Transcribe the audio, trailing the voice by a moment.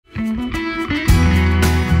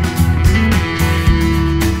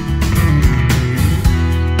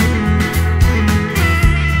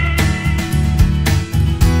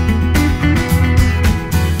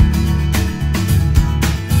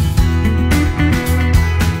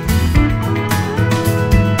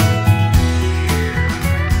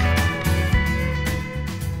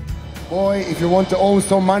you want to owe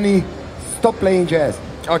some money, stop playing jazz.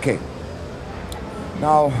 Okay.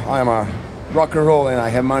 Now I'm a rock and roll and I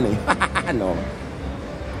have money. No.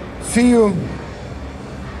 See you.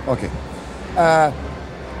 Okay.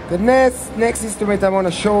 The next instrument I want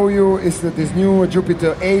to show you is this new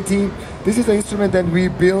JUPITER-80. This is an instrument that we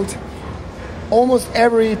built. Almost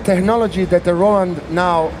every technology that the Roland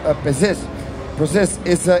now possess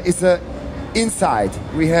is inside.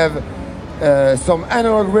 We have some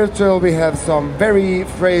analog virtual, we have some very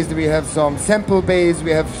phrased, we have some sample bass,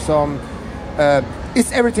 we have some.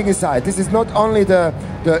 It's everything inside. This is not only the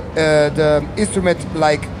instrument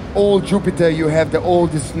like old Jupiter. You have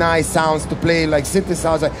these nice sounds to play like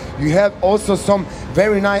synthesizer. You have also some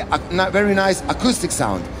very nice acoustic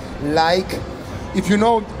sound. Like, if you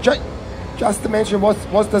know, just to mention what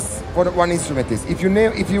one instrument is. If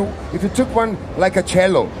you took one like a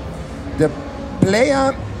cello, the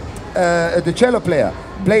cello player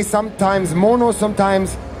plays sometimes mono,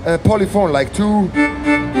 sometimes polyphone, like two.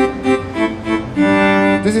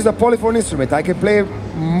 This is a polyphone instrument. I can play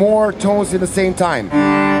more tones at the same time.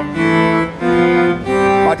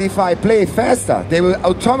 But if I play faster, they will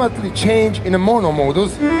automatically change in a mono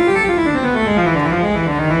modus.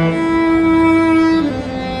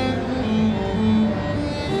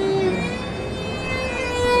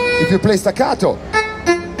 If you play staccato,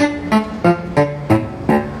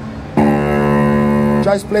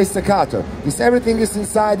 just play staccato. Everything is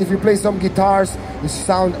inside. If you play some guitars, it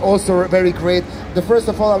sound also very great. First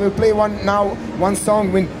of all, I will play one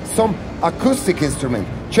song with some acoustic instrument.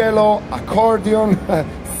 Cello, accordion,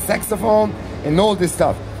 saxophone, and all this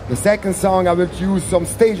stuff. The second song, I will use some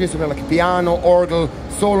stage instrument like piano, organ,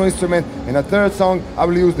 solo instrument. And the third song, I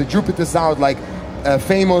will use the Jupiter sound, like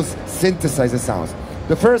famous synthesizer sounds.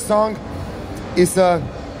 The first song is a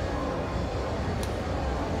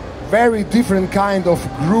very different kind of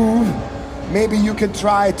groove. Maybe you can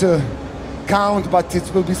try to count, but it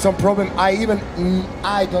will be some problem. I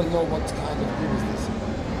don't know what kind of groove is this.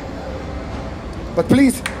 But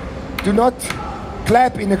please, do not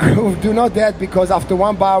clap in the groove. Do not that, because after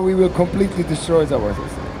one bar we will completely destroy the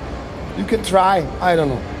voices. You can try. I don't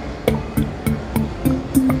know.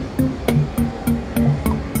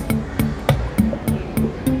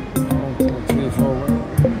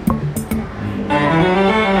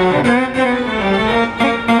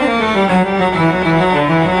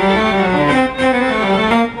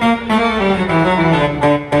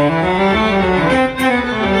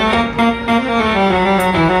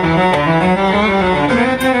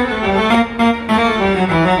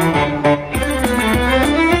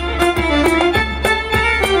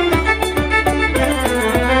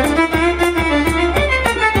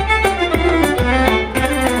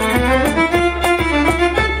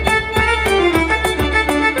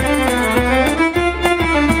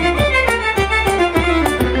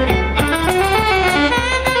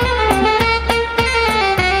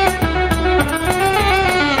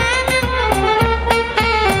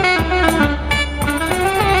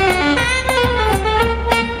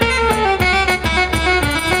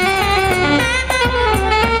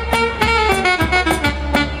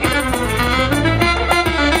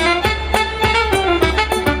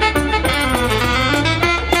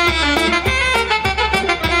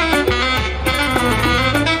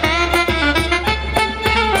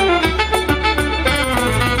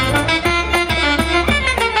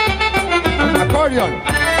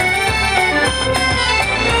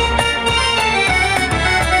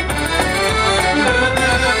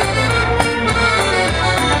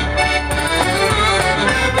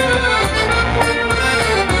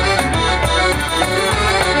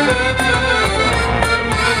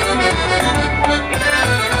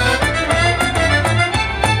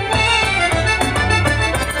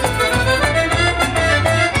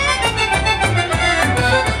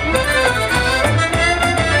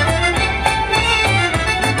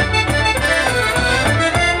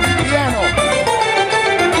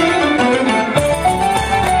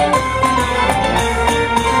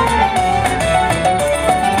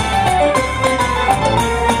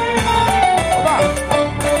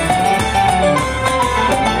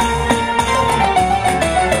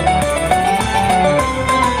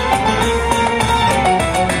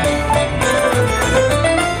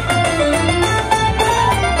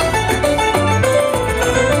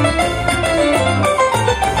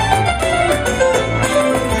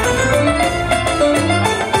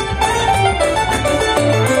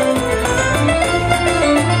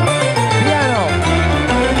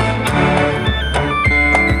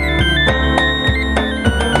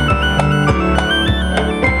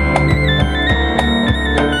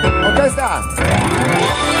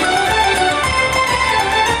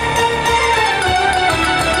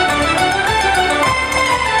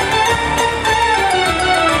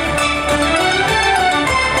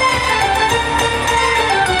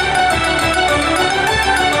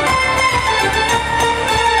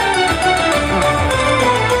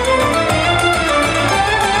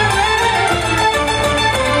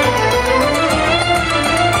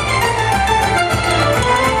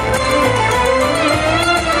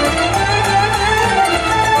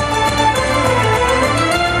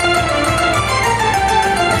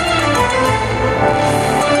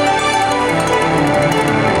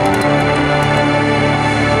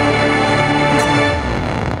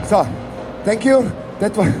 So, thank you.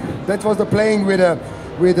 That was the playing with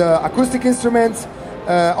acoustic instruments.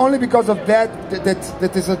 Only because of that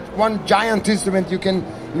is one giant instrument. You can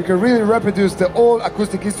really reproduce the whole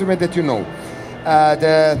acoustic instrument that you know.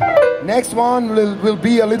 The next one will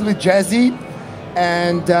be a little bit jazzy,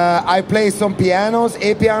 and I play some pianos,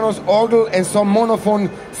 pianos, organ, and some monophone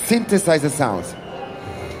synthesizer sounds.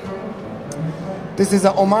 This is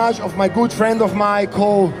a homage of my good friend of mine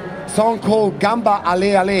song called Gamba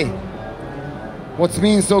Ale Ale. What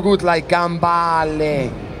means so good like Gamba Ale?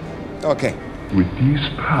 Okay. With these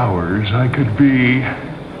powers, I could be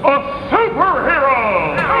a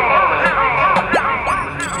superhero!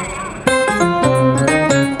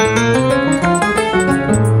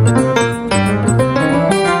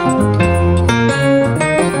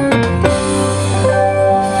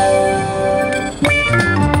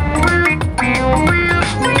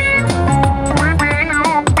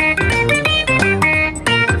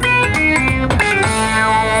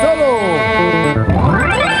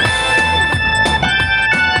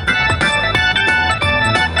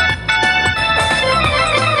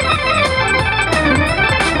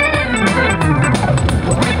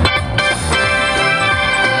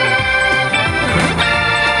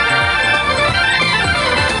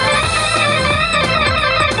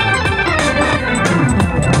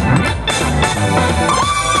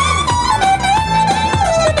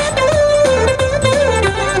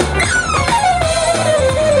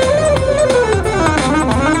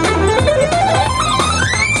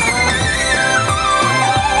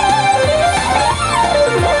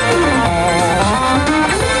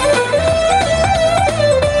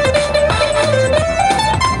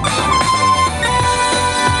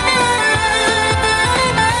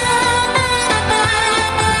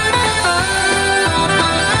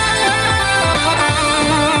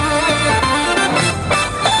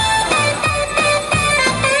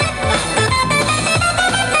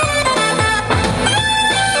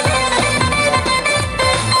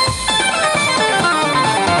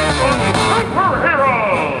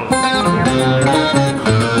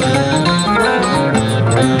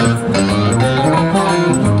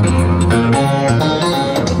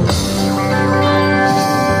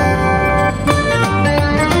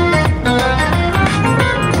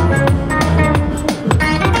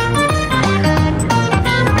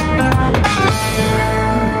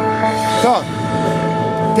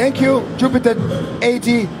 Thank you,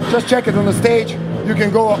 Jupiter-80. Just check it on the stage. You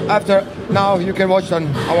can go after now. You can watch on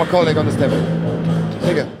our colleague on the stage.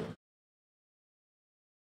 Thank you.